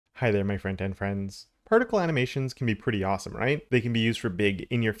Hi there, my front-end friends. Particle animations can be pretty awesome, right? They can be used for big,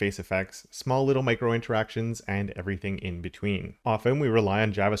 in-your-face effects, small little micro interactions, and everything in between. Often we rely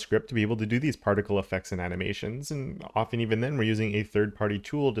on JavaScript to be able to do these particle effects and animations, and often even then we're using a third-party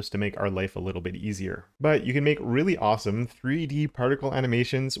tool just to make our life a little bit easier. But you can make really awesome 3D particle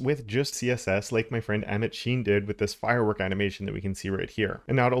animations with just CSS, like my friend Amit Sheen did with this firework animation that we can see right here.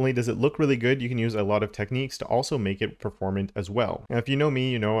 And not only does it look really good, you can use a lot of techniques to also make it performant as well. Now, if you know me,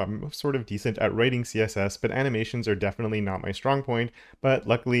 you know I'm sort of decent at writing CSS, but animations are definitely not my strong point. But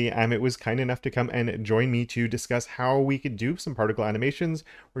luckily, Amit was kind enough to come and join me to discuss how we could do some particle animations.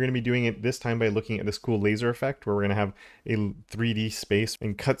 We're going to be doing it this time by looking at this cool laser effect where we're going to have a 3D space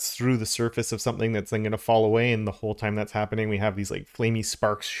and cuts through the surface of something that's then going to fall away, and the whole time that's happening we have these like flamey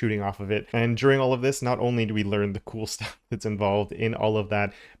sparks shooting off of it. And during all of this, not only do we learn the cool stuff that's involved in all of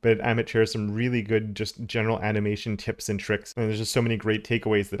that, but Amit shares some really good just general animation tips and tricks, and there's just so many great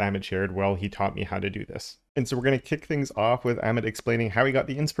takeaways that Amit shared while he taught me how to do this. And so we're going to kick things off with Amit explaining how he got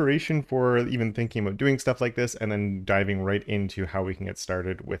the inspiration for even thinking about doing stuff like this, and then diving right into how we can get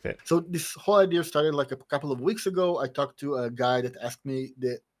started with it. So this whole idea started like a couple of weeks ago. I talked to a guy that asked me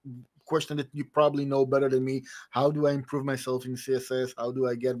the question that you probably know better than me: how do I improve myself in CSS? How do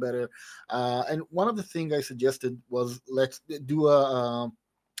I get better? And one of the things I suggested was let's do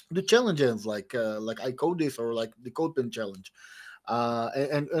the challenges like I code this, or like the code pen challenge.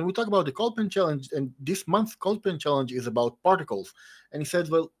 And we talk about the code pen challenge, and this month's code pen challenge is about particles. And he said,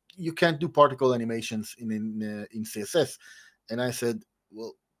 well, you can't do particle animations in CSS. And I said,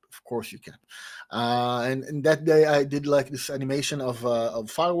 well, of course you can. And that day I did like this animation of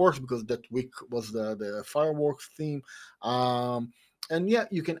fireworks, because that week was the fireworks theme. And yeah,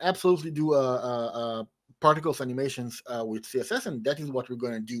 you can absolutely do particles animations with CSS, and that is what we're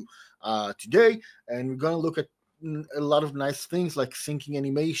going to do today. And we're going to look at a lot of nice things like syncing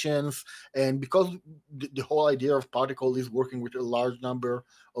animations. And because the whole idea of particle is working with a large number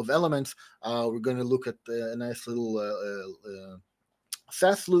of elements, we're going to look at a nice little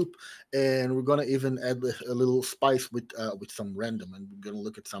SAS loop, and we're going to even add a little spice with some random, and we're going to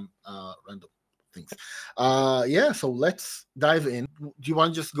look at some random things. Yeah, so let's dive in. Do you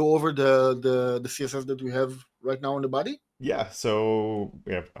want to just go over the CSS that we have right now on the body? Yeah, so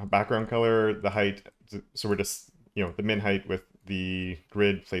we have a background color, the height, so we're just, the min height with the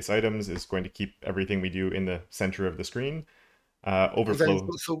grid place items is going to keep everything we do in the center of the screen. Exactly.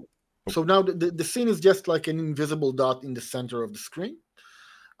 Overflow. So now the scene is just like an invisible dot in the center of the screen.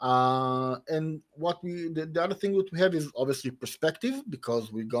 And the other thing that we have is obviously perspective,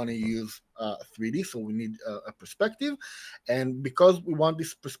 because we're going to use 3D, so we need a perspective. And because we want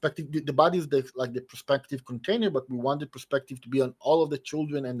this perspective, the body is like the perspective container, but we want the perspective to be on all of the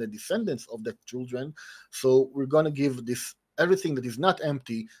children and the descendants of the children. So we're going to give this everything that is not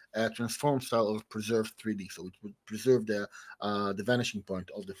empty transform style of preserved 3D, so it would preserve the vanishing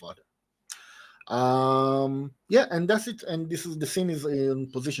point of the father. Yeah, and that's it. And the scene is in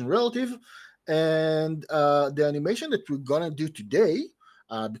position relative. And the animation that we're gonna do today,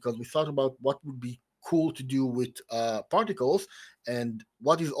 because we thought about what would be cool to do with particles, and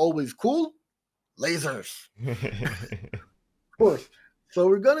what is always cool, lasers, of course. So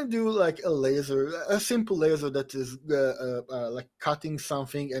we're gonna do like a simple laser that is like cutting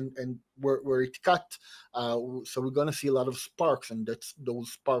something, and where it cut. So we're gonna see a lot of sparks, and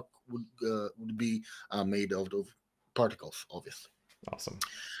those sparks would be made out of particles, obviously. Awesome.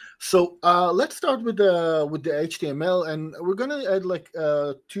 So let's start with the HTML, and we're gonna add like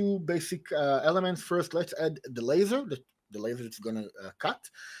two basic elements. First, let's add the laser. The laser is gonna cut,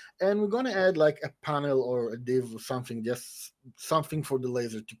 and we're gonna add like a panel or a div or something, just something for the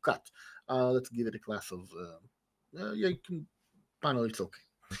laser to cut. Let's give it a class of yeah, you can panel. It's okay.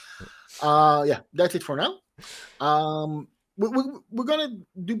 Yeah, that's it for now. We're gonna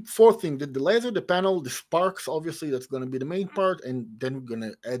do four things: the laser, the panel, the sparks. Obviously, that's gonna be the main part, and then we're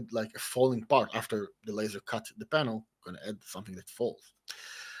gonna add like a falling part after the laser cut the panel. We're gonna add something that falls.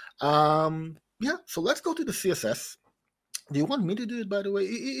 Yeah, so let's go to the CSS. Do you want me to do it, by the way?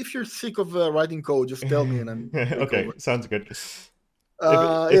 If you're sick of writing code, just tell me and I'm take Okay, over. sounds good. If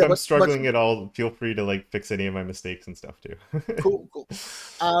Yeah, I'm but struggling at all, feel free to like fix any of my mistakes and stuff too. cool.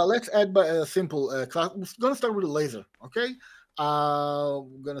 Let's add by a simple class. We're gonna start with a laser, okay?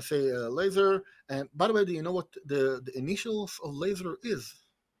 We're gonna say laser. And by the way, do you know what the initials of laser is?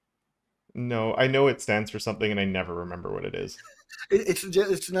 No, I know it stands for something and I never remember what it is. It's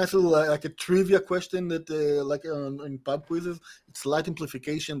a nice little like a trivia question that like in pub quizzes. It's light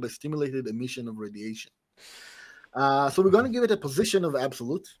amplification by stimulated emission of radiation. So we're going to give it a position of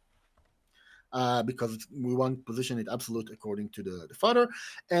absolute. because we want to position it absolute according to the father.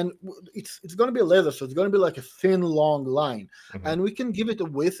 And it's going to be a laser, so it's going to be like a thin, long line. And we can give it a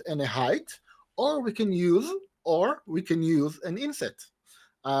width and a height, or we can use an inset.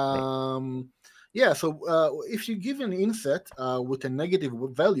 Yeah, so if you give an inset with a negative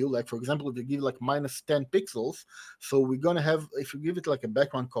value, like for example, if you give like minus 10 pixels, so we're gonna have, if you give it like a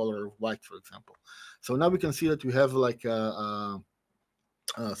background color of white, for example, so now we can see that we have like a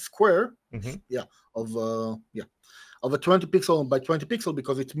square, yeah, of a 20 pixel by 20 pixel,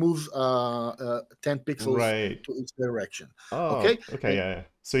 because it moves 10 pixels to each direction. Oh, Okay. okay, yeah.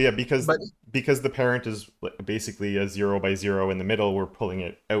 So yeah, because the parent is basically a 0 by 0 in the middle, we're pulling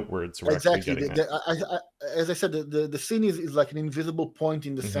it outwards. So we're exactly. actually getting As I said, the scene is like an invisible point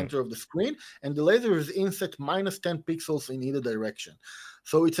in the center of the screen, and the laser is inset minus 10 pixels in either direction.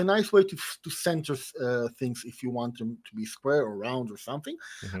 So it's a nice way to center things if you want them to be square or round or something.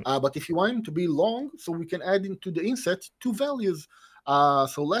 But if you want them to be long, so we can add into the inset 2 values.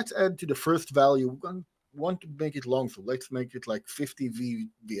 So let's add to the first value. We're going to want to make it long, so let's make it like 50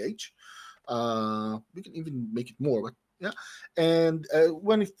 VH. We can even make it more, but yeah. And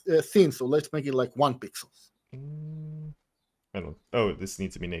when it's thin, so let's make it like 1 pixel. I don't. Oh, this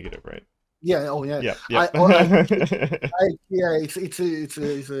needs to be negative, right? Yeah. Oh, yeah. Yeah. Yeah. It's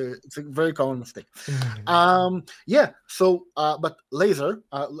a very common mistake. Yeah. So, but laser.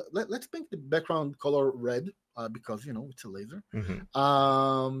 Let's make the background color red because it's a laser.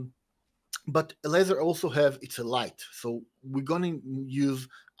 But a laser also have it's a light, so we're gonna use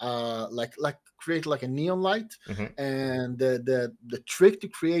like create like a neon light, and the trick to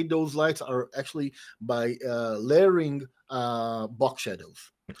create those lights are actually by layering box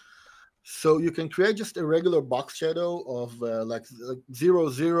shadows. So you can create just a regular box shadow of like 0,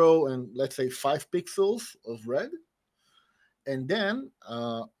 0, and let's say 5 pixels of red, and then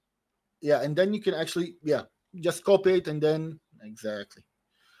and then you can actually just copy it, and then exactly.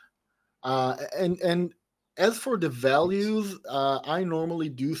 And as for the values, I normally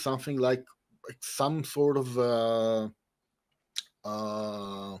do something like some sort of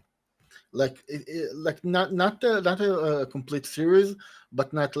like not a complete series,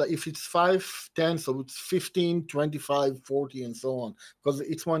 but not like if it's 5, 10, so it's 15, 25, 40, and so on, because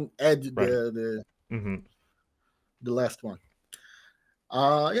each one add the last one.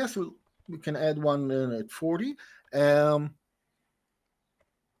 So we can add one at 40.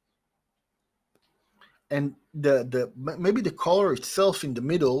 And the maybe the color itself in the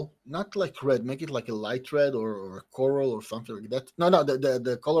middle, not like red, make it like a light red or a coral or something like that. No,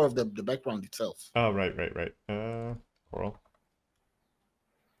 the color of the background itself. Oh, right. Coral.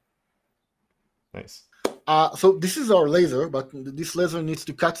 Nice. So this is our laser, but this laser needs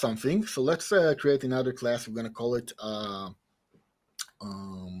to cut something. So let's create another class. We're gonna call it how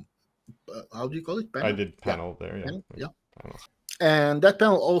do you call it? Panel? I did panel there. Yeah. Panel? Yeah. Panel. And that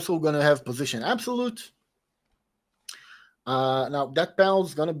panel also gonna have position absolute. Now that panel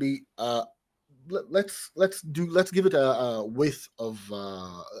is gonna be let's give it a width of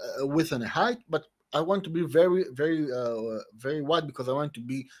a width and a height, but I want to be very very wide because I want to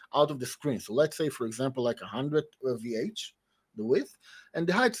be out of the screen. So let's say, for example, like 100 VH, the width, and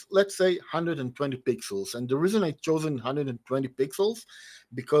the height, let's say 120 pixels. And the reason I chosen 120 pixels,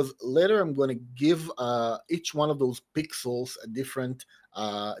 because later I'm going to give each one of those pixels a different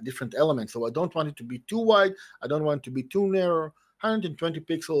element. So I don't want it to be too wide. I don't want it to be too narrow. 120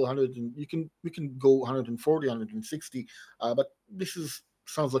 pixel, we can go 140, 160, but this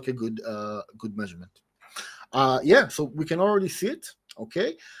sounds like a good measurement. So we can already see it,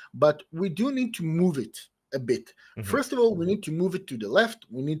 okay, but we do need to move it a bit. First of all, we need to move it to the left.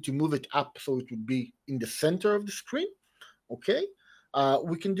 We need to move it up so it would be in the center of the screen, okay.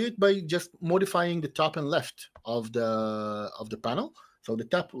 We can do it by just modifying the top and left of the panel. So the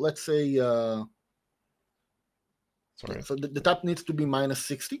top, let's say. So the top needs to be minus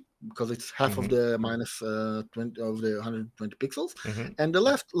 60 because it's half of the minus 20 of the 120 pixels, and the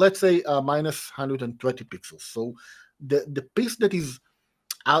left, let's say minus 120 pixels. So the piece that is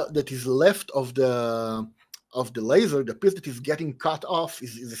left of the laser, the piece that is getting cut off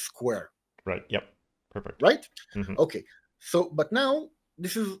is a square. Right. Yep. Perfect. Right. Okay. So, but now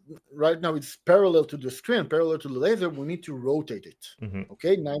this is right now it's parallel to the screen, parallel to the laser. We need to rotate it.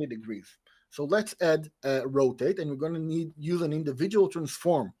 Okay, 90 degrees. So let's add rotate, and we're going to use an individual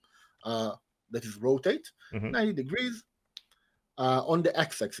transform that is rotate 90 degrees on the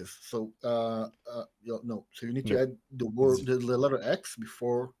x-axis. So so you need to add the letter x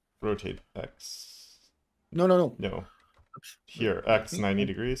before rotate x. No. Oops. Here, x 90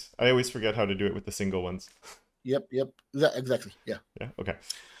 degrees. I always forget how to do it with the single ones. Yep. Exactly. Yeah. Okay.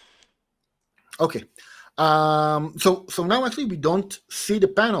 Okay. So now actually we don't see the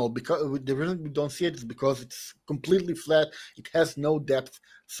panel, because the reason we don't see it is because it's completely flat. It has no depth,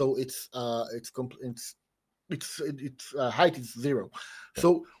 so its height is 0. Yeah.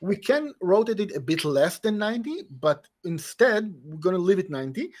 So we can rotate it a bit less than 90, but instead we're going to leave it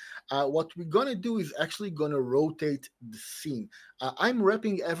 90. What we're going to do is actually going to rotate the scene. I'm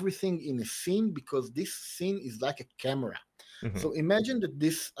wrapping everything in a scene because this scene is like a camera. Mm-hmm. So imagine that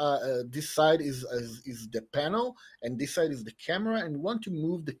this side is the panel, and this side is the camera, and we want to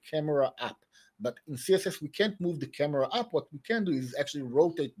move the camera up. But in CSS, we can't move the camera up. What we can do is actually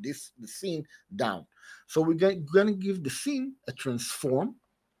rotate the scene down. So we're going to give the scene a transform,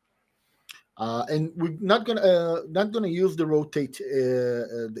 and we're not gonna use the rotate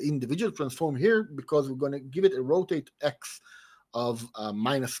the individual transform here, because we're going to give it a rotate X of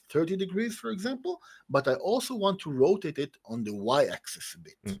minus 30 degrees, for example, but I also want to rotate it on the y-axis a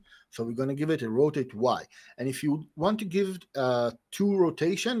bit. So we're going to give it a rotate y. And if you want to give two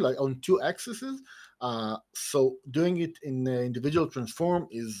rotation, like on two axes, so doing it in the individual transform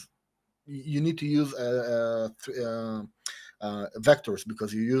is, you need to use vectors,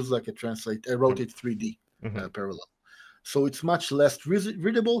 because you use like a rotate 3D parallel. So it's much less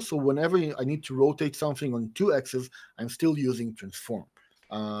readable. So whenever I need to rotate something on two axes, I'm still using transform.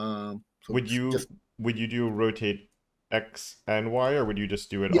 So would you do rotate X and Y, or would you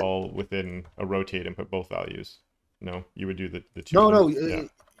just do it all within a rotate and put both values? No, you would do the two. No,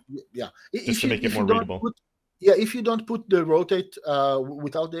 yeah. Just to make it more readable. If you don't put the rotate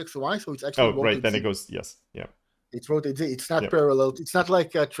without the X and Y, so it's actually right. Then it goes, yes, yeah. It's rotate Z. It's not parallel. It's not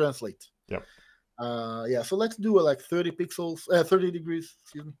like translate. Yep. So let's do like 30 pixels, 30 degrees,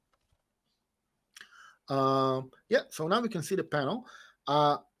 excuse me. So now we can see the panel.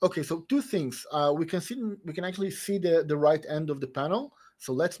 Okay, so two things. We can actually see the right end of the panel.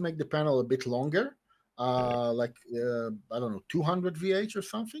 So let's make the panel a bit longer, like I don't know, 200 VH or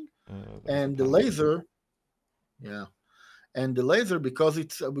something. And the laser, and the laser, because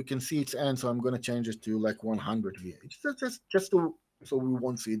it's we can see its end, so I'm going to change it to like 100 VH, just so we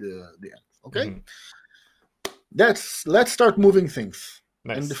won't see the end. Okay, let's start moving things.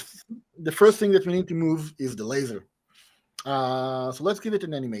 Nice. And the first thing that we need to move is the laser. So let's give it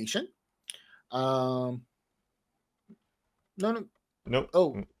an animation. No.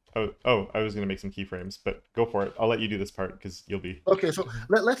 Oh, I was going to make some keyframes, but go for it. I'll let you do this part because you'll be... Okay, so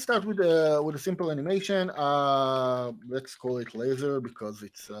let's start with a simple animation. Let's call it laser because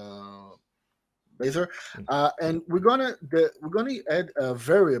it's laser. And we're gonna add a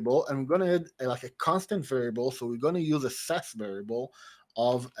variable, and we're gonna add like a constant variable. So we're gonna use a SAS variable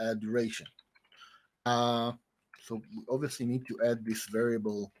of duration. So we obviously need to add this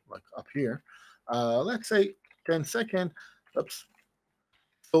variable like up here. Let's say 10 seconds. Oops.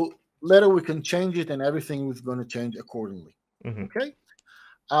 So later we can change it, and everything is going to change accordingly. Okay.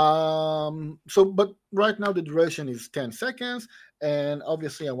 But right now the duration is 10 seconds, and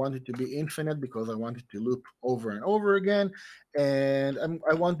obviously I want it to be infinite because I want it to loop over and over again, and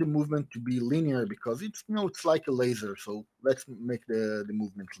I want the movement to be linear because it's it's like a laser. So let's make the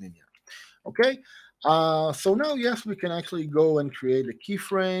movement linear. Okay. So now, yes, we can actually go and create the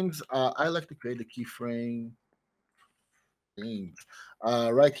keyframes. I like to create the keyframe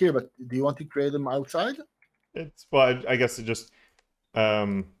right here, but do you want to create them outside? I guess it just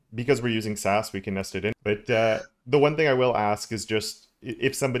because we're using SAS, we can nest it in. But the one thing I will ask is just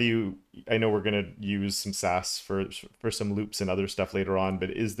if somebody, I know we're going to use some SAS for some loops and other stuff later on,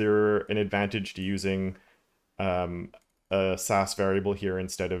 but is there an advantage to using a SAS variable here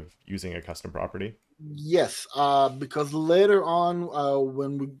instead of using a custom property? Yes, because later on,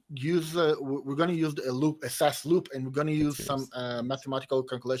 when we use, we're going to use a SAS loop, and we're going to use some mathematical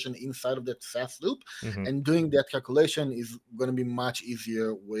calculation inside of that SAS loop, and doing that calculation is going to be much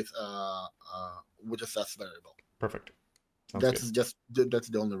easier with a SAS variable. Perfect. Sounds good. That's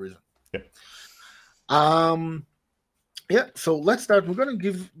the only reason. Yeah. So let's start. We're going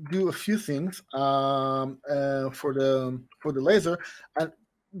to do a few things for the laser, and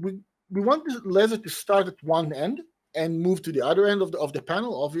we want the laser to start at one end and move to the other end of the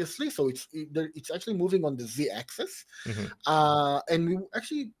panel, obviously. So it's actually moving on the z-axis. And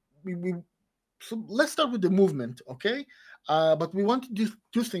so let's start with the movement, okay? But we want to do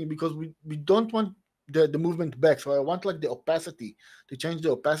two things because we don't want the movement back. So I want like the opacity to change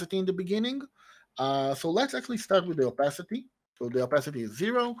the opacity in the beginning. So let's actually start with the opacity. So the opacity is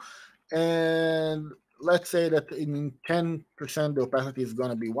 0, and let's say that in 10% the opacity is going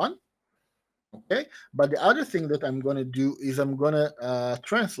to be 1. Okay, but the other thing that I'm going to do is I'm going to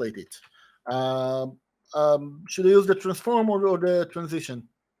translate it. Should I use the transform or the transition?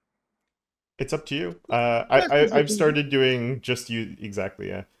 It's up to you. Yes, it's a I've transition. started doing just you exactly.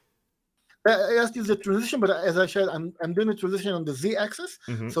 Yeah. Yes, it's a transition, but as I said, I'm doing a transition on the z-axis.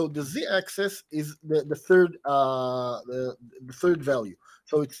 Hmm. So the z-axis is the third the third value.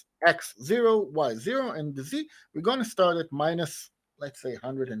 So it's x 0, y 0, and the z we're going to start at minus, let's say,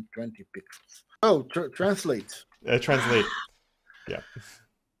 120 pixels. Oh, translate. Translate. Yeah.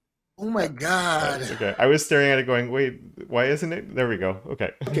 Oh my God. That's okay. I was staring at it going, wait, why isn't it? There we go.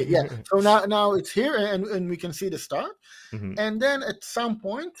 Okay. Okay, yeah. So now it's here, and we can see the start. Hmm. And then at some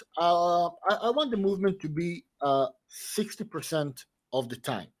point, I want the movement to be 60% of the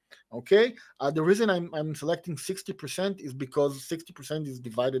time. Okay. The reason I'm selecting 60% is because 60% is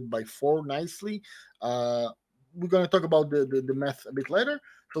divided by 4 nicely. We're going to talk about the math a bit later.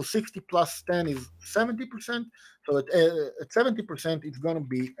 So 60 plus 10 is 70%. So at 70%, it's going to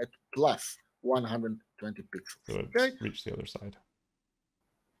be at plus 120 So pixels. it's Okay. reached the other side.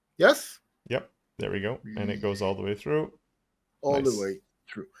 Yes. Yep. There we go. And it goes all the way through. All the Nice. way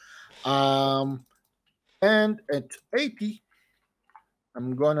through. Um, and at 80,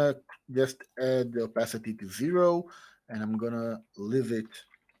 I'm gonna just add the opacity to 0, and I'm gonna leave it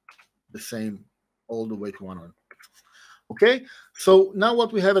the same all the way to 100. Okay, so now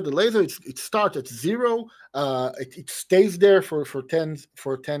what we have at the laser, it starts at 0. It stays there for 1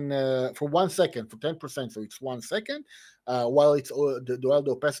 second, for 10%. So it's 1 second, while the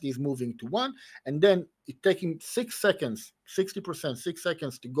opacity is moving to 1, and then it taking 6 seconds, 60%, 6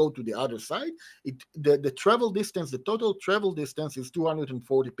 seconds to go to the other side. The travel distance, the total travel distance is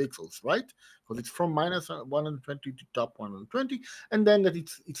 240 pixels, right? Because it's from minus 120 to top 120, and then that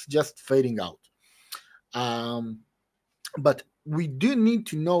it's just fading out. But we do need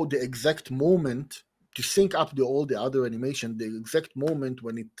to know the exact moment to sync up all the other animation, the exact moment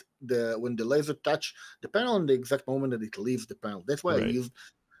when the laser touch the panel, and the exact moment that it leaves the panel. That's why I Right. used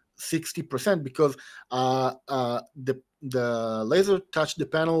 60%, because the laser touched the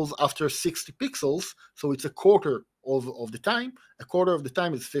panels after 60 pixels, so it's a quarter of the time. A quarter of the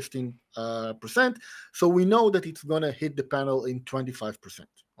time is 15%. So we know that it's going to hit the panel in 25%.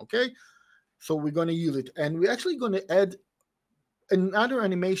 Okay, so we're going to use it, and we're actually going to add another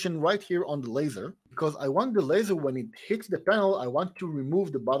animation right here on the laser, because I want the laser, when it hits the panel, I want to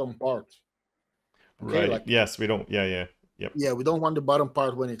remove the bottom part. Okay, Right. like, Yes, we don't. Yeah, yeah. Yep. yeah, we don't want the bottom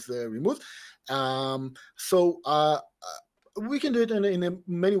part when it's removed. So we can do it in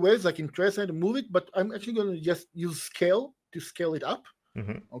many ways, like in trace and move it, but I'm actually going to just use scale to scale it up.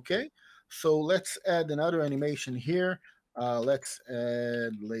 Hmm. Okay, so let's add another animation here. Let's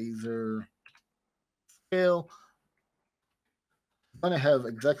add laser scale. Going to have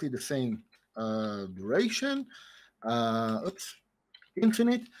exactly the same duration. Oops,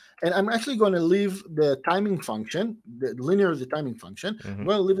 infinite. And I'm actually going to leave the timing function, the linear is the timing function. I'm Hmm.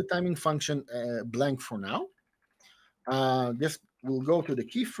 going to leave the timing function blank for now. This will go to the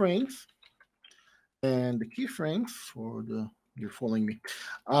keyframes, and the keyframes for the, you're following me.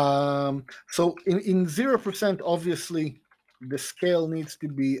 So in 0%, obviously, the scale needs to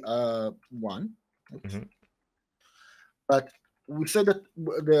be 1. Oops. Hmm. But we said that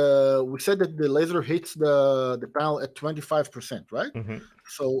the laser hits the panel at 25%, right? Hmm.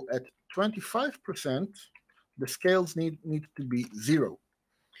 So at 25%, the scales need to be 0.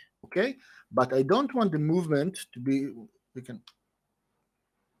 Okay, but I don't want the movement to be. We can.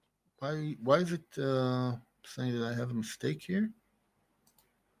 Why is it saying that I have a mistake here?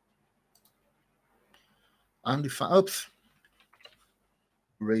 Undefined. Oops.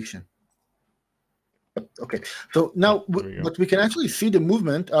 Duration. Okay, so now, There we go. but we can actually see the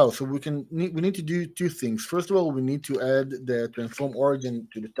movement. Oh, so we need to do 2 things. First of all, we need to add the transform origin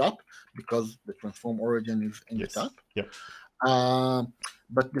to the top, because the transform origin is in the Yes. top. Yep.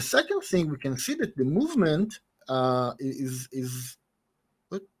 But the second thing, we can see that the movement is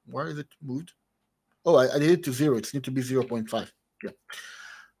what? Why is it moved? Oh, I did it to 0. It needs to be 0.5. Yeah.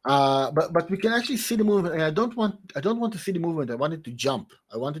 But we can actually see the movement, and I don't want to see the movement. I want it to jump.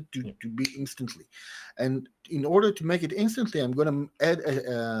 I want it Yep. to be instantly, and in order to make it instantly, I'm going to add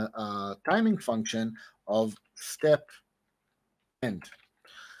a timing function of step end.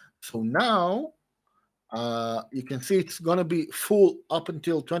 So now you can see it's going to be full up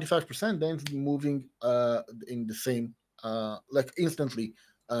until 25%, then it's moving in the same like instantly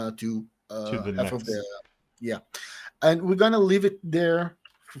to To the half of the, next. yeah, and we're going to leave it there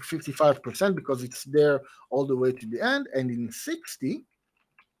 55%, because it's there all the way to the end, and in 60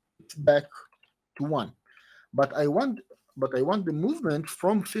 it's back to 1. But I want the movement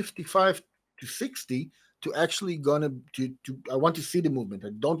from 55 to 60 to actually gonna to I want to see the movement. I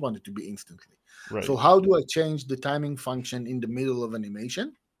don't want it to be instantly. Right. So how do I change the timing function in the middle of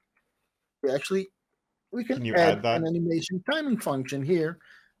animation? we Can can you add add an that? animation timing function here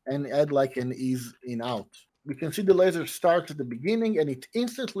and add like an ease in out. We can see the laser starts at the beginning and it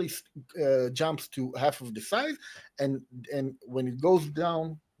instantly jumps to half of the size, and when it goes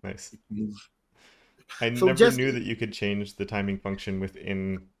down, Nice. it moves. I So never just knew that you could change the timing function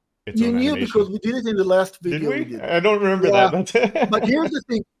within its you own knew because animation. we did it in the last Did video we we? did. I don't remember Yeah, that. That's but here's the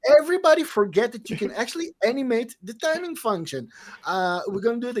thing: everybody forget that you can actually animate the timing function. We're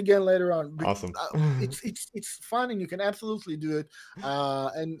gonna do it again later on. But, awesome. it's fun and you can absolutely do it.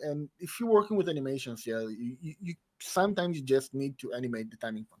 And if you're working with animations, yeah, you sometimes you just need to animate the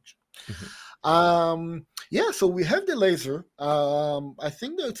timing function. Yeah, so we have the laser. I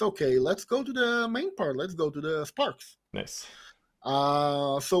think that it's okay. Let's go to the main part. Let's go to the sparks. Nice.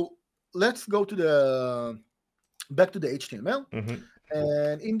 So let's go to the back to the HTML. Mm-hmm.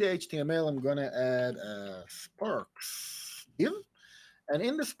 And in the HTML, I'm going to add a Sparks div. And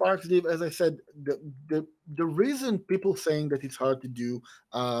in the Sparks div, as I said, the reason people saying that it's hard to do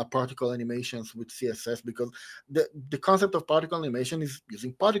particle animations with CSS, because the concept of particle animation is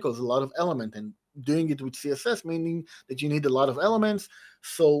using particles, a lot of element, and doing it with CSS, meaning that you need a lot of elements.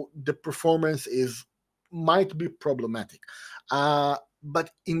 So the performance might be problematic.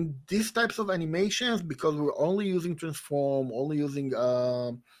 But in these types of animations, because we're only using transform, only using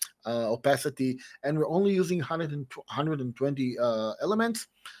opacity, and we're only using 120 elements,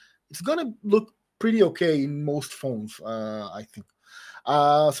 it's gonna look pretty okay in most phones, I think.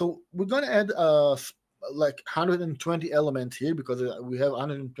 So we're gonna add like 120 elements here because we have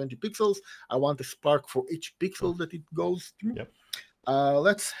 120 pixels. I want a spark for each pixel that it goes through. Yep.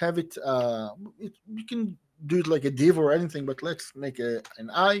 Let's have it, you can do it like a div or anything, but let's make an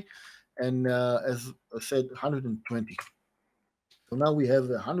eye, and as I said, 120. So now we have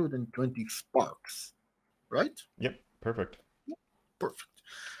 120 sparks, right? Yep. Perfect. Perfect.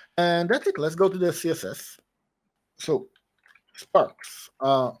 And that's it. Let's go to the CSS. So sparks.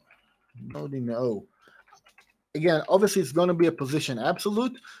 Loading. Oh, again, obviously it's going to be a position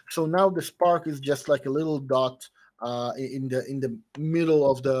absolute. So now the spark is just like a little dot in the middle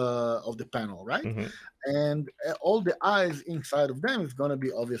of the panel, right? Mm-hmm. And all the eyes inside of them is going to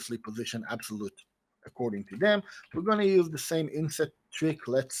be obviously position absolute according to them. We're going to use the same inset trick.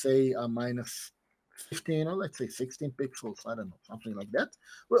 Let's say minus 15 or let's say 16 pixels. I don't know, something like that.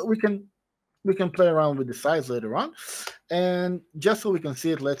 Well, we can play around with the size later on. And just so we can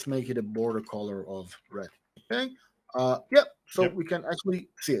see it, let's make it a border color of red. Okay. Yeah, so Yep. we can actually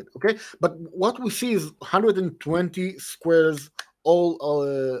see it. Okay. But what we see is 120 squares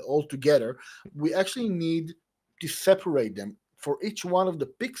all together. We actually need to separate them. For each one of the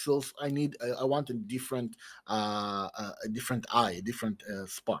pixels, I want a different eye, a different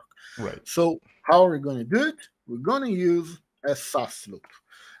spark. Right. So how are we going to do it? We're going to use a SAS loop.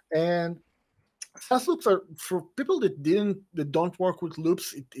 And SAS loops are for people that don't work with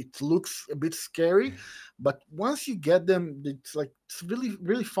loops. It looks a bit scary, but once you get them, it's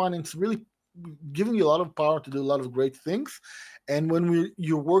really fun. And it's really giving you a lot of power to do a lot of great things. And when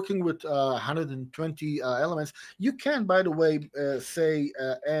you're working with 120 elements, you can, by the way, say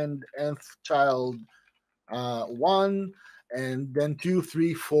nth child 1, and then 2,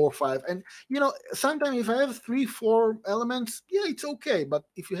 3, 4, 5. And sometimes if I have 3, 4 elements, yeah, it's okay. But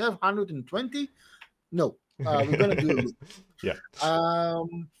if you have 120, no, we're gonna do a loop. yeah.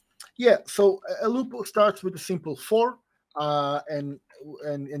 Yeah, so a loop starts with a simple for, and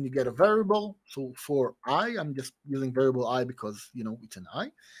you get a variable. So for I, I'm just using variable I because it's an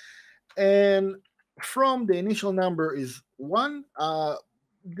I, and from the initial number is 1.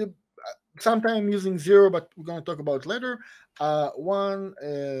 The Sometimes I'm using 0, but we're gonna talk about later. 1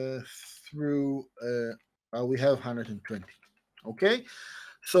 through we have 120. Okay,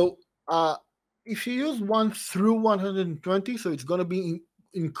 so if you use 1 through 120, so it's going to be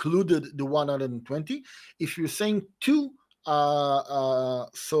included the 120. If you're saying 2,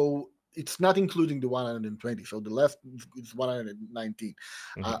 so it's not including the 120. So the left is 119.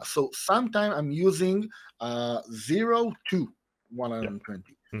 Mm-hmm. So sometimes I'm using 0 to 120.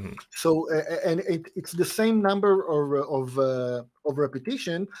 Yep. Mm-hmm. So and it's the same number of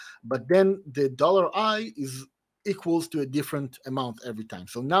repetition, but then the $I is equals to a different amount every time.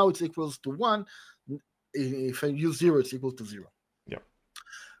 So now it's equals to 1. If I use 0, it's equal to 0. Yep.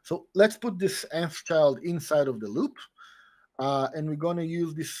 So let's put this nth child inside of the loop. And we're going to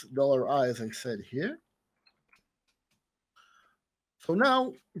use this $I, as I said here. So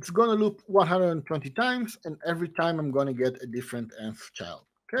now it's going to loop 120 times, and every time I'm going to get a different nth child.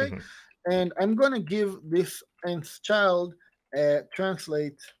 Okay. Mm-hmm. And I'm going to give this nth child a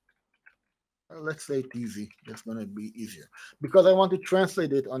translate let's say it's easy. That's going to be easier because I want to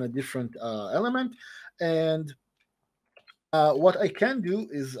translate it on a different element. And what I can do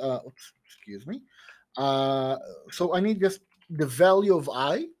is, excuse me. Uh, so I need just the value of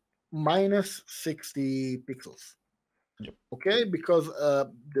I minus 60 pixels. Yep. Okay, because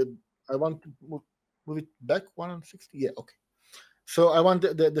I want to move it back 160. Yeah, okay. So I want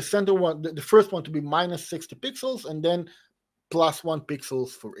the center one, the first one to be minus 60 pixels, and then plus 1 pixels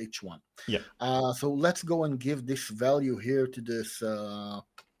for each one. Yeah. So let's go and give this value here to this.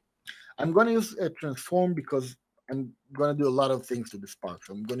 I'm going to use a transform because I'm going to do a lot of things to this part.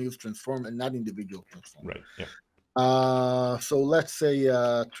 So I'm going to use transform and not individual transform. Right. Yeah. So let's say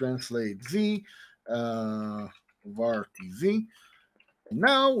translate z var tz, and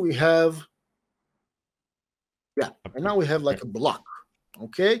now we have like a block.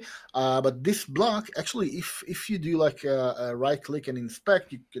 Okay, but this block actually, if you do like a right click and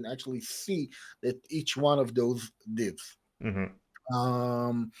inspect, you can actually see that each one of those divs.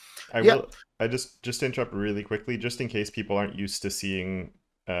 I just to interrupt really quickly, just in case people aren't used to seeing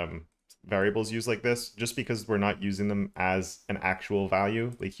variables used like this, just because we're not using them as an actual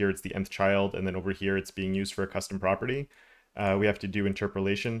value, like here it's the nth child, and then over here it's being used for a custom property. We have to do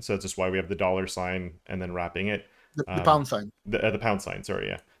interpolation, so that's just why we have the $ and then wrapping it. The pound sign. The pound sign, sorry,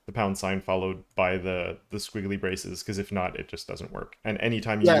 yeah. The pound sign followed by the squiggly braces, because if not, it just doesn't work. And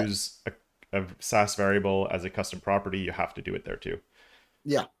anytime you use a Sass variable as a custom property, you have to do it there too.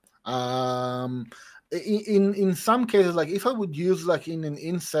 Yeah. In some cases, like if I would use like in an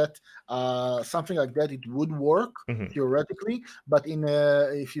inset something like that, it would work theoretically. But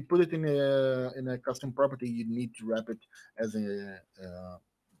if you put it in a custom property, you need to wrap it as a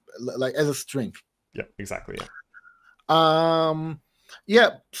like as a string. Yeah, exactly. Yeah.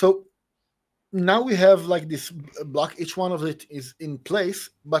 Yeah. So now we have like this block. Each one of it is in place.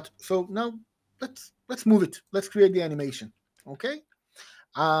 But so now let's move it. Let's create the animation. Okay.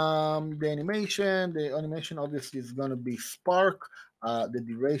 The animation obviously is going to be spark. The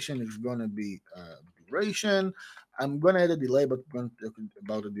duration is going to be duration. I'm going to add a delay, but we're going to talk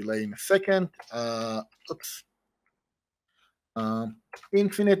about a delay in a second. Oops.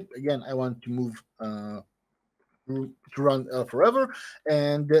 Infinite, again, I want to move to run forever.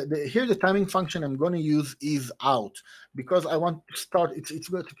 And here the timing function I'm going to use is out because I want to start.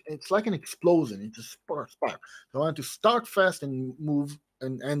 It's like an explosion. It's a spark. So I want to start fast and move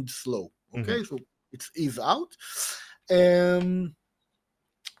and end slow. Okay, so it's is out. I'm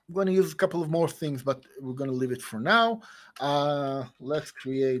going to use a couple of more things, but we're going to leave it for now. Let's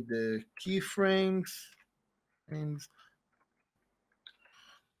create the keyframes.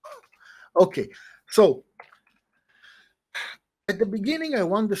 Okay, so at the beginning, I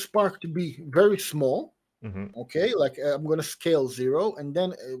want the spark to be very small. Okay, like I'm going to scale 0, and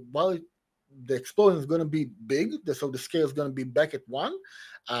then while the explosion is going to be big, so the scale is going to be back at 1,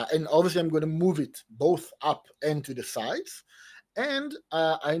 and obviously I'm going to move it both up and to the sides, and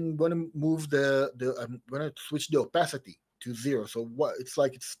I'm going to move I'm going to switch the opacity to 0. So what it's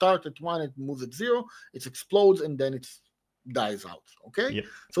like, it starts at 1, it moves at 0, it explodes, and then it dies out. Okay, yep,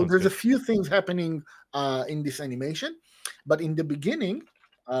 so there's a few things happening in this animation, but in the beginning,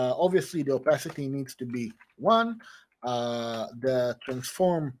 obviously the opacity needs to be 1. The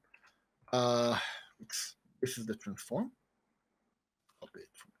transform, this is the transform. Copy it.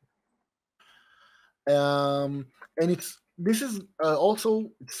 And this is also,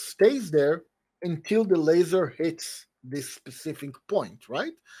 it stays there until the laser hits this specific point,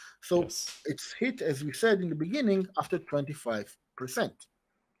 right? So it's hit, as we said in the beginning, after 25%. Right?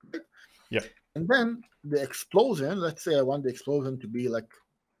 Yeah. And then the explosion, let's say I want the explosion to be like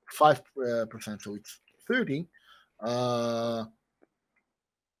 5%, so it's 30.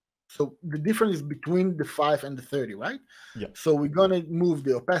 So the difference is between the 5 and the 30, right? Yeah. So we're going to move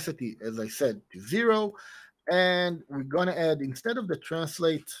the opacity, as I said, to 0. And we're going to add, instead of the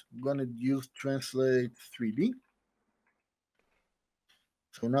translate, we're going to use translate 3D.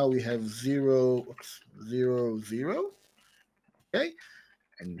 So now we have 0, 0, 0. Okay.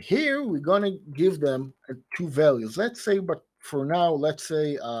 And here we're going to give them 2 values. Let's say, but for now, let's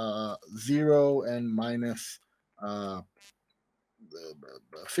say 0 and minus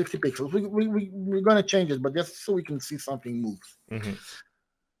 50 pixels. We're going to change it, but just so we can see something moves.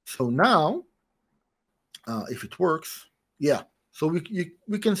 So now, if it works, yeah. So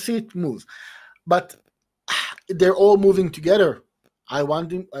we can see it moves, but they're all moving together. I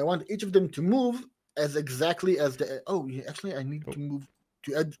want each of them to move as exactly as the. Oh, actually, I need to move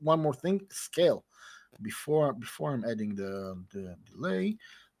to add one more thing: scale. Before I'm adding the delay,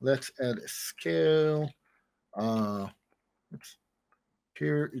 let's add a scale. Oops.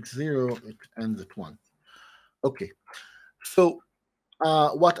 here it's 0, it ends at 1. Okay, so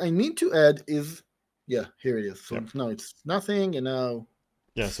what I need to add is, yeah, here it is. So Yep. now it's nothing, and now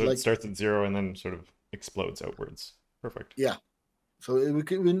Yeah, it's so it like, starts at 0 and then sort of explodes outwards. Perfect. yeah. So we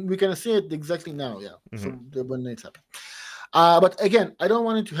can see it exactly now, yeah. So when it's happening. But again, I don't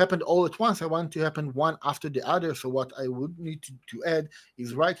want it to happen all at once. I want it to happen one after the other. So what I would need to add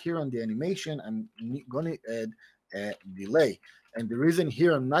is right here on the animation, I'm going to add a delay. And the reason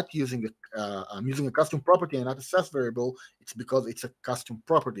here I'm not using I'm using a custom property and not a SAS variable. It's because it's a custom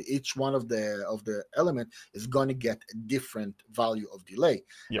property. Each one of the element is going to get a different value of delay.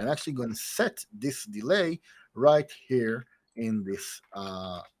 Yep. I'm actually going to set this delay right here in this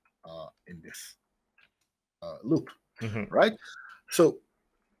loop, right? So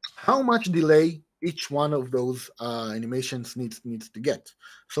how much delay each one of those animations needs to get.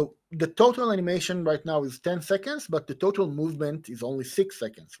 So the total animation right now is 10 seconds, but the total movement is only 6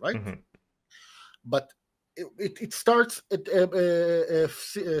 seconds, right? But it starts at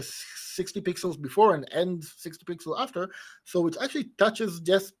 60 pixels before and ends 60 pixels after, so it actually touches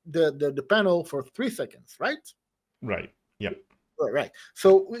just the panel for 3 seconds, right? Right. Yep. Right.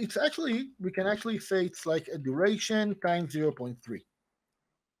 So it's actually, we can actually say it's like a duration times 0.3.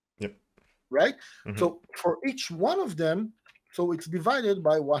 Yep. Right? So for each one of them, so it's divided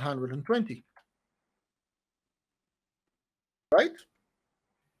by 120. Right?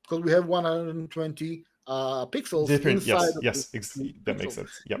 Because we have 120 pixels Different. inside Yes. of Yes. the That pixels. makes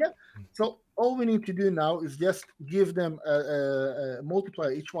sense. Yep. Yeah. So all we need to do now is just give them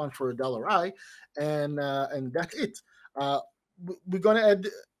multiply each one for $i, and that's it. We're gonna add.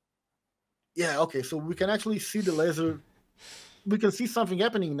 Yeah. Okay. So we can actually see the laser. We can see something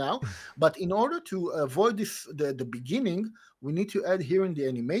happening now, but in order to avoid this, the beginning, we need to add here in the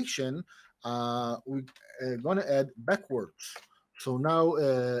animation. We're gonna add backwards. So now,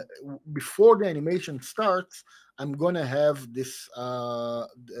 before the animation starts, I'm gonna have this. I'm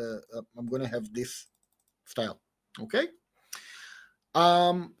gonna have this style. Okay.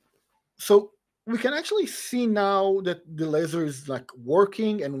 So we can actually see now that the laser is like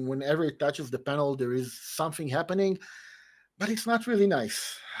working, and whenever it touches the panel, there is something happening. But it's not really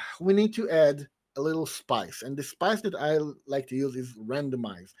nice. We need to add a little spice, and the spice that I like to use is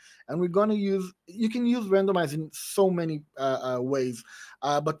randomize. And we're gonna use, you can use randomize in so many ways,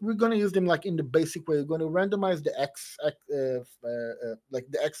 but we're gonna use them like in the basic way. We're gonna randomize the like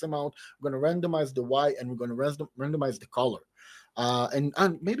the X amount. We're gonna randomize the Y, and we're gonna randomize the color, and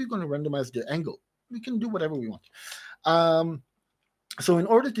maybe we're gonna randomize the angle. We can do whatever we want. So in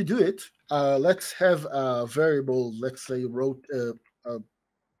order to do it, let's have a variable, let's say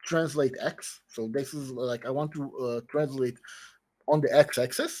translate X. So this is like, I want to translate on the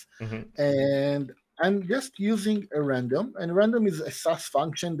X-axis, and I'm just using a random, and random is a SAS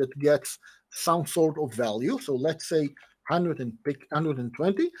function that gets some sort of value. So let's say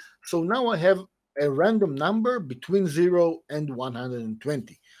 120. So now I have a random number between 0 and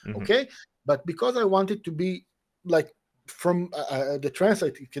 120. Okay, but because I want it to be like from the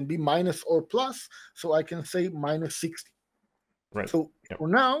translate, it can be minus or plus, so I can say minus 60. Right. So for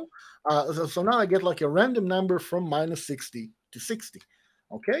now, so now I get like a random number from minus 60 to 60.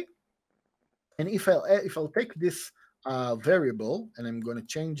 Okay, and if I'll take this variable, and I'm going to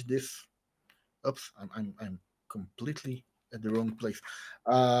change this. Oops, I'm completely at the wrong place.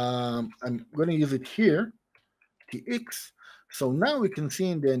 I'm going to use it here, tx. So now we can see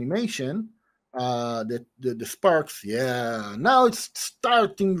in the animation that the sparks. Yeah, now it's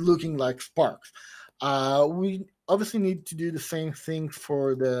starting looking like sparks. We obviously need to do the same thing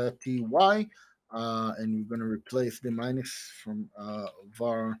for the ty, and we're going to replace the minus from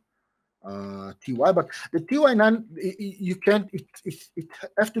var ty, but the ty none, you can't, it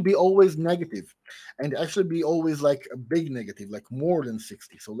has to be always negative, and actually be always like a big negative, like more than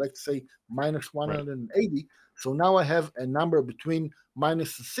 60. So let's say minus 180. Right. So now I have a number between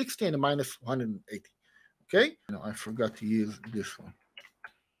minus 60 and minus 180. Okay, no, I forgot to use this one,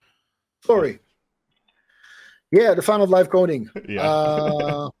 sorry. Yeah, the fun of live coding.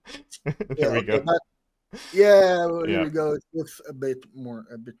 Yeah. There we go. Yeah, here we go. It looks a bit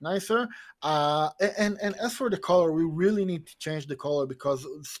nicer. And as for the color, we really need to change the color because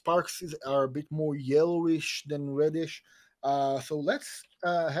sparks are a bit more yellowish than reddish. So let's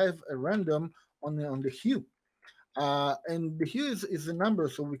have a random on the hue. And the hue is a number,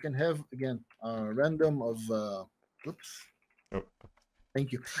 so we can have again a random of. Oops. Oh.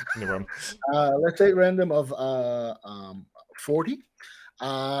 Thank you. No problem. Let's say random of 40.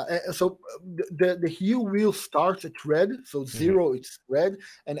 So the hue wheel starts at red, so 0 it's red,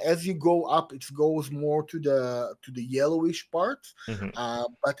 and as you go up, it goes more to the yellowish part.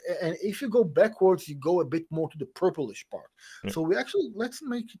 And if you go backwards, you go a bit more to the purplish part. So we actually let's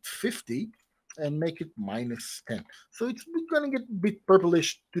make it 50 and make it -10. So it's gonna get a bit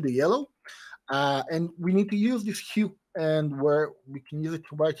purplish to the yellow, and we need to use this hue, and where we can use it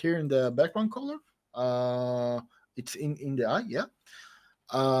right here in the background color. It's in the eye, yeah.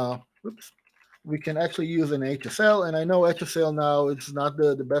 Oops. We can actually use an HSL, and I know HSL now it's not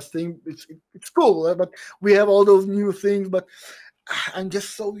the best thing. It's cool, but we have all those new things. But I'm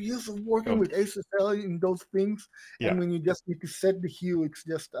just so used to working with HSL in those things, and when you just need to set the hue, it's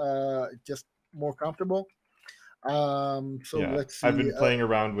just more comfortable. So let's see. I've been playing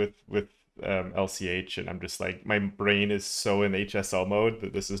around with LCH, and I'm just like, my brain is so in HSL mode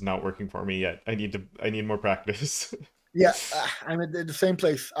that this is not working for me yet. I need more practice. Yeah, I'm at the same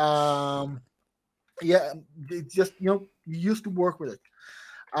place. Yeah, it's just you used to work with it.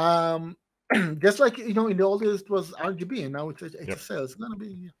 Just like in the old days it was RGB, and now it's HSL. It's gonna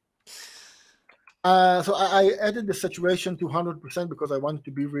be. So I added the saturation to 100% because I wanted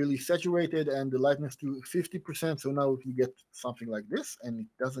to be really saturated, and the lightness to 50%. So now we get something like this, and it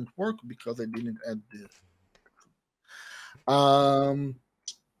doesn't work because I didn't add this.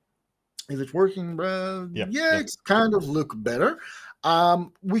 Is it working, bro? Yeah, it's kind of look better.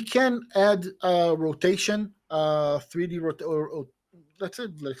 We can add rotation, 3D rotation, or let's say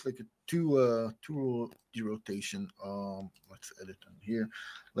like a 2D rotation. Let's edit on here.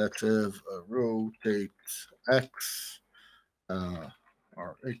 Let's have rotate X,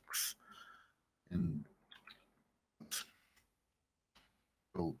 RX, and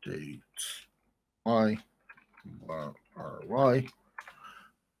rotate Y, RY.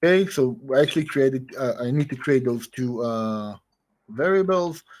 Okay, so we actually created. I need to create those two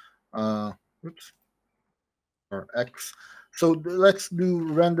variables. Oops, or X. So let's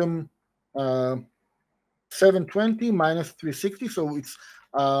do random 720 minus 360. So it's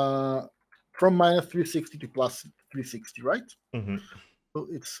from minus 360 to plus 360, right? So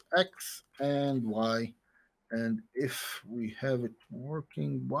it's X and Y. And if we have it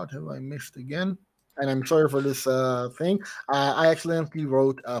working, what have I missed again? And I'm sorry for this thing. I accidentally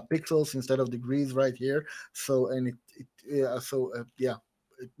wrote pixels instead of degrees right here. So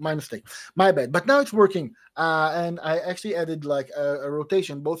my mistake, my bad. But now it's working, and I actually added like a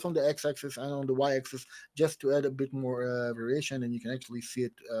rotation both on the x-axis and on the y-axis just to add a bit more variation, and you can actually see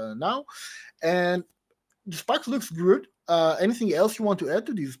it now. And the sparks looks good. Anything else you want to add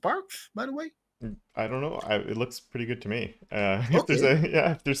to these sparks, by the way? I don't know. It looks pretty good to me.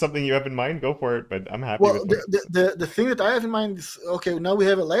 If there's something you have in mind, go for it. But I'm happy with it. The thing that I have in mind is okay. Now we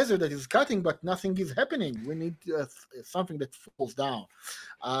have a laser that is cutting, but nothing is happening. We need something that falls down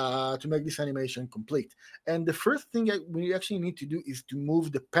to make this animation complete. And the first thing that we actually need to do is to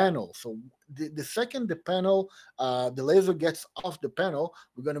move the panel. So the second the panel, the laser gets off the panel,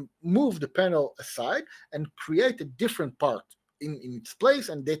 we're going to move the panel aside and create a different part in its place,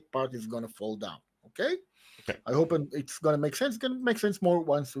 and that part is going to fall down. Okay? I hope it's going to make sense. It's going to make sense more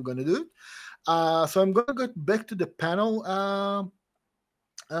once we're going to do it. So I'm going to go back to the panel,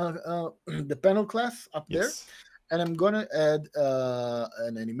 the panel class up there, and I'm going to add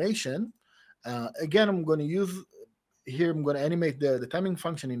an animation. Again, I'm going to use here. I'm going to animate the timing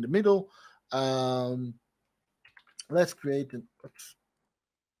function in the middle. Let's create an. Oops,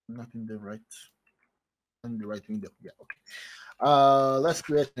 not in the right. In the right window. Yeah. Okay. Let's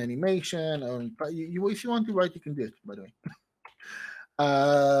create an animation. If you want to write, you can do it, by the way.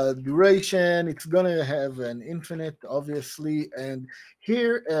 Duration, it's gonna have an infinite, obviously. And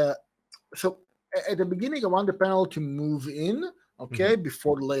here, so at the beginning, I want the panel to move in, okay,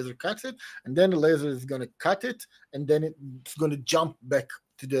 before the laser cuts it, and then the laser is gonna cut it, and then it's gonna jump back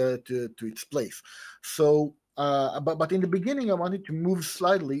to its place. So but in the beginning, I want it to move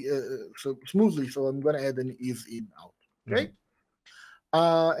slightly, so smoothly. So I'm gonna add an ease in out. Okay.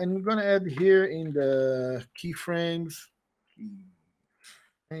 And we're gonna add here in the keyframes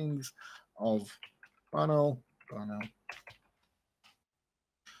of funnel.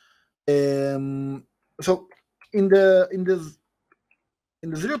 So in the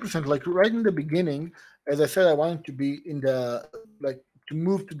 0%, like right in the beginning, as I said, I want it to be in the to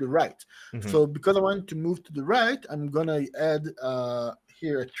move to the right. So because I want to move to the right, I'm gonna add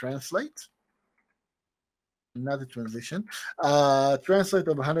here a translate. Not a transition. Translate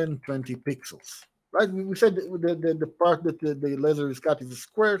of 120 pixels. Right? We said the part that the laser is cut is a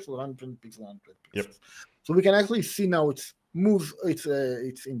square, so 120 pixels, 120 pixels. Yep. So we can actually see now it's moves. It's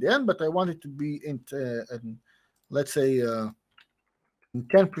in the end, but I want it to be in let's say And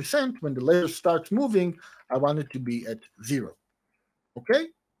 10%, when the laser starts moving, I want it to be at 0. Okay?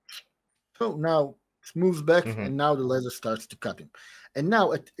 So now it moves back, and now the laser starts to cut him. And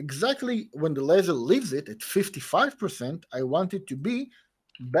now at exactly when the laser leaves it at 55%, I want it to be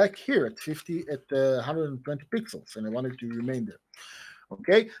back here at 120 pixels, and I want it to remain there.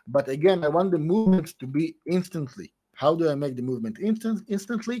 Okay, but again, I want the movement to be instantly. How do I make the movement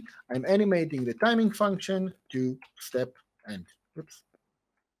instantly? I'm animating the timing function to step end. Oops.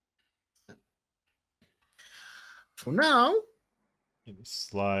 So now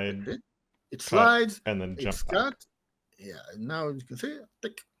slide, it slides, and then jump back. Yeah, now you can see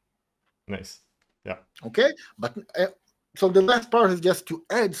tick. Nice. Yeah. Okay, but so the last part is just to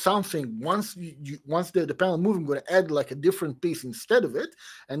add something. Once the panel moves, I'm going to add like a different piece instead of it,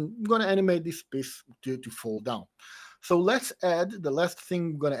 and I'm going to animate this piece to fall down. So let's add the last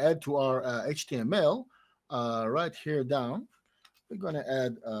thing we're going to add to our HTML right here down. We're going to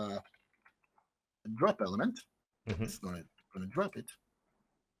add a drop element. It's going to drop it,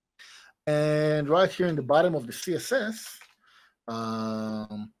 and right here in the bottom of the CSS.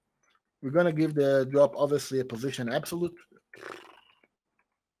 We're going to give the drop, obviously, a position absolute.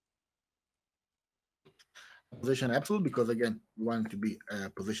 Position absolute, because, again, we want it to be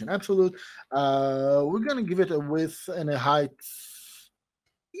a position absolute. We're going to give it a width and a height.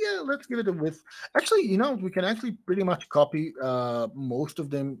 Yeah, let's give it a width. Actually, we can actually pretty much copy most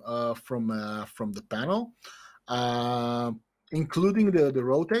of them from the panel, including the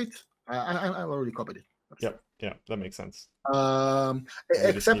rotate. I already copied it. Yeah, that makes sense.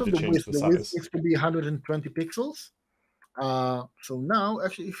 Except of the width. The width needs to be 120 pixels. So now,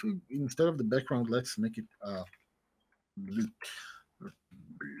 actually, if we, instead of the background, let's make it blue,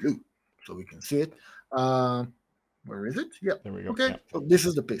 so we can see it. Where is it? Yeah. There we go. Okay. Yeah. So this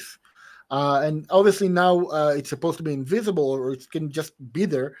is the piece. And obviously now it's supposed to be invisible, or it can just be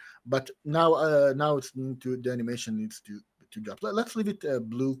there. But now it's into the animation needs to drop. Let's leave it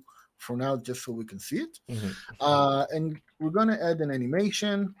blue for now, just so we can see it. And we're gonna add an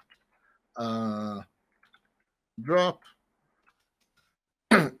animation drop.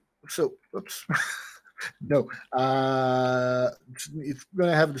 So, oops. No, it's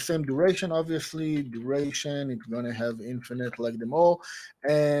gonna have the same duration. Obviously, duration. It's gonna have infinite like them all,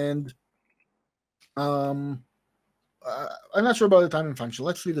 and I'm not sure about the timing function.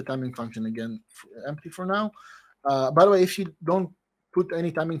 Let's leave the timing function again empty for now. By the way, if you don't put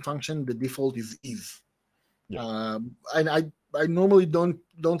any timing function, the default is is. Yeah. And I normally don't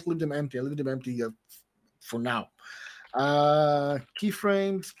leave them empty. I leave them empty for now.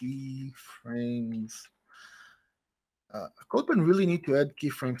 Keyframes. CodePen really need to add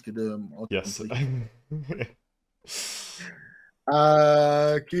keyframes to the autocomplete. Yes.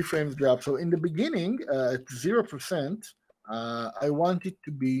 Keyframes drop. So in the beginning, at 0%, I want it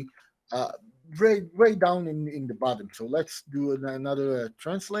to be way down in the bottom. So let's do another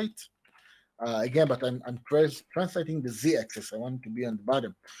translate. Again, but I'm translating the z-axis. I want it to be on the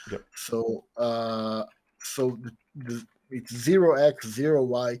bottom. Yep. So it's 0x,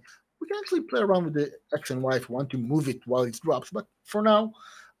 0y. We can actually play around with the x and y if we want to move it while it drops. But for now,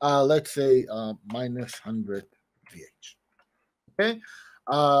 let's say minus 100 VH. Okay.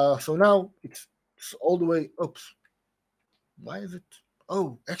 So now it's all the way. Oops. Why is it?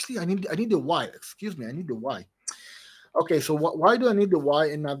 Oh, actually, I need the y. Excuse me. I need the y. Okay, so why do I need the y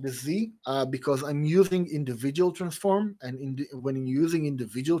and not the z? Because I'm using individual transform, and when you're using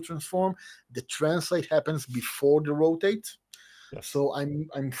individual transform, the translate happens before the rotate. Yes. So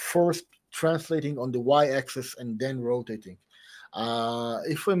I'm first translating on the y-axis and then rotating.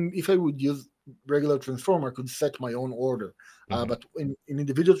 If I would use regular transform, I could set my own order. But in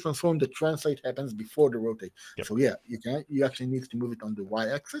individual transform, the translate happens before the rotate. Yep. So yeah, you actually need to move it on the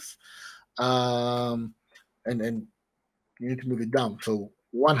y-axis, and you need to move it down. So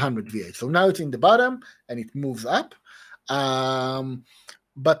 100 VH. So now it's in the bottom and it moves up.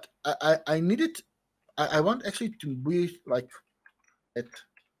 But I need it. I want actually to be like at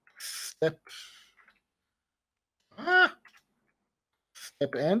step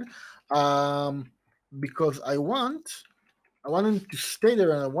end, because I want it to stay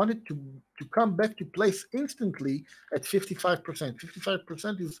there, and I want it to come back to place instantly at 55%.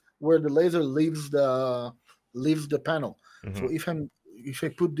 55% is where the laser leaves the panel. So if I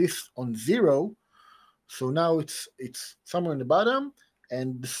put this on 0, so now it's somewhere in the bottom,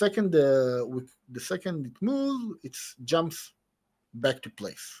 and the second it moves, it jumps back to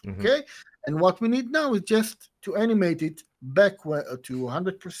place. Okay, and what we need now is just to animate it back to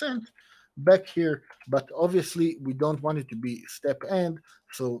 100% back here, but obviously we don't want it to be step end.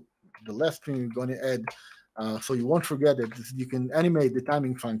 So the last thing we're going to add So you won't forget it. You can animate the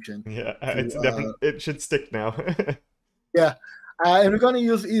timing function Yeah, to it's definitely, it should stick now. yeah. And we're gonna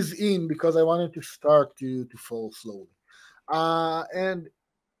use is in because I wanted to start to fall slowly. And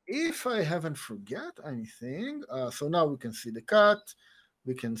if I haven't forget anything, so now we can see the cut.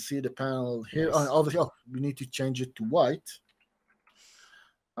 We can see the panel here. Nice. Obviously, we need to change it to white.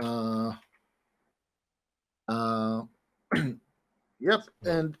 Uh, uh, yep,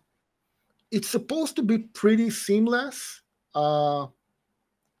 and it's supposed to be pretty seamless. Uh,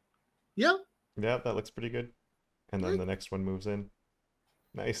 yeah, Yeah, that looks pretty good. And then right, the next one moves in.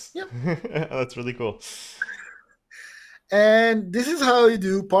 Nice. yeah. That's really cool. And this is how you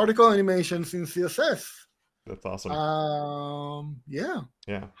do particle animations in CSS. That's awesome. Yeah.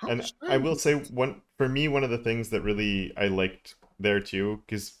 Yeah. How And much I time? will say for me, one of the things that really I liked there too,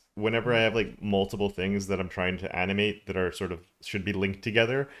 because whenever I have like multiple things that I'm trying to animate that are sort of should be linked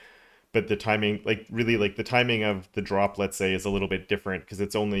together, but the timing, like really like the timing of the drop, let's say, is a little bit different because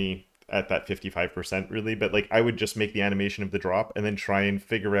it's only at that 55% really. But like I would just make the animation of the drop and then try and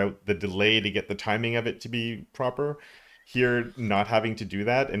figure out the delay to get the timing of it to be proper. Here, not having to do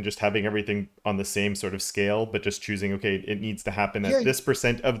that and just having everything on the same sort of scale, but just choosing, okay, it needs to happen Yeah, at this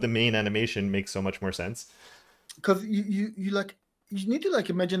percent of the main animation makes so much more sense. because you like you need to like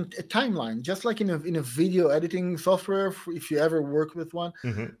imagine a timeline, just like in a video editing software, if you ever work with one.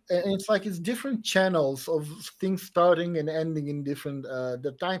 Hmm. And it's like it's different channels of things starting and ending in different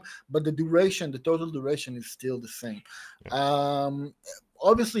the time, but the total duration is still the same. Yeah. um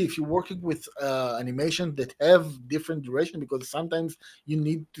Obviously, if you're working with animation that have different duration, because sometimes you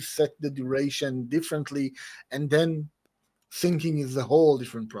need to set the duration differently, and then syncing is a whole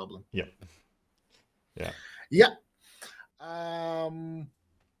different problem. Yeah. Yeah. Yeah. um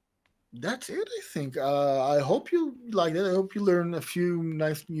That's it, I think. I hope you like that. I hope you learn a few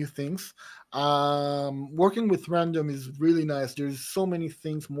nice new things. Working with random is really nice. There's so many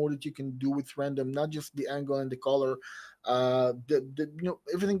things more that you can do with random, not just the angle and the color.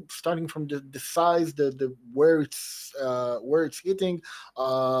 Everything starting from the size, the where it's hitting,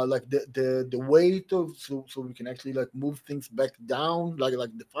 like the weight of, so we can actually like move things back down, like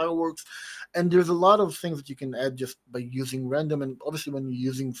the fireworks. And there's a lot of things that you can add just by using random. And obviously when you're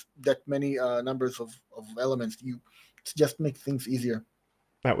using that many numbers of elements, you just make things easier.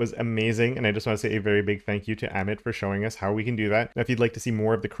 That was amazing, and I just want to say a very big thank you to Amit for showing us how we can do that. Now, if you'd like to see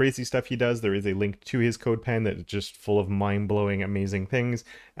more of the crazy stuff he does, there is a link to his code pen that is just full of mind-blowing, amazing things,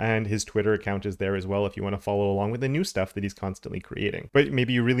 and his Twitter account is there as well if you want to follow along with the new stuff that he's constantly creating. But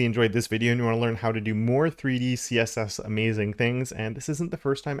maybe you really enjoyed this video and you want to learn how to do more 3D CSS amazing things, and this isn't the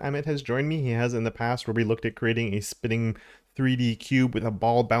first time Amit has joined me. He has in the past, where we looked at creating a spinning 3D cube with a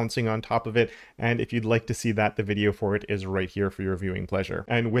ball bouncing on top of it. And if you'd like to see that, the video for it is right here for your viewing pleasure.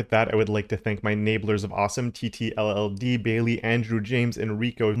 And with that, I would like to thank my enablers of awesome, TTLLD, Bailey, Andrew, James,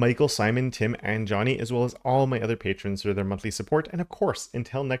 Enrico, Michael, Simon, Tim, and Johnny, as well as all my other patrons for their monthly support. And of course,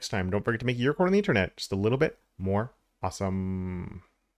 until next time, don't forget to make your corner on the internet just a little bit more awesome.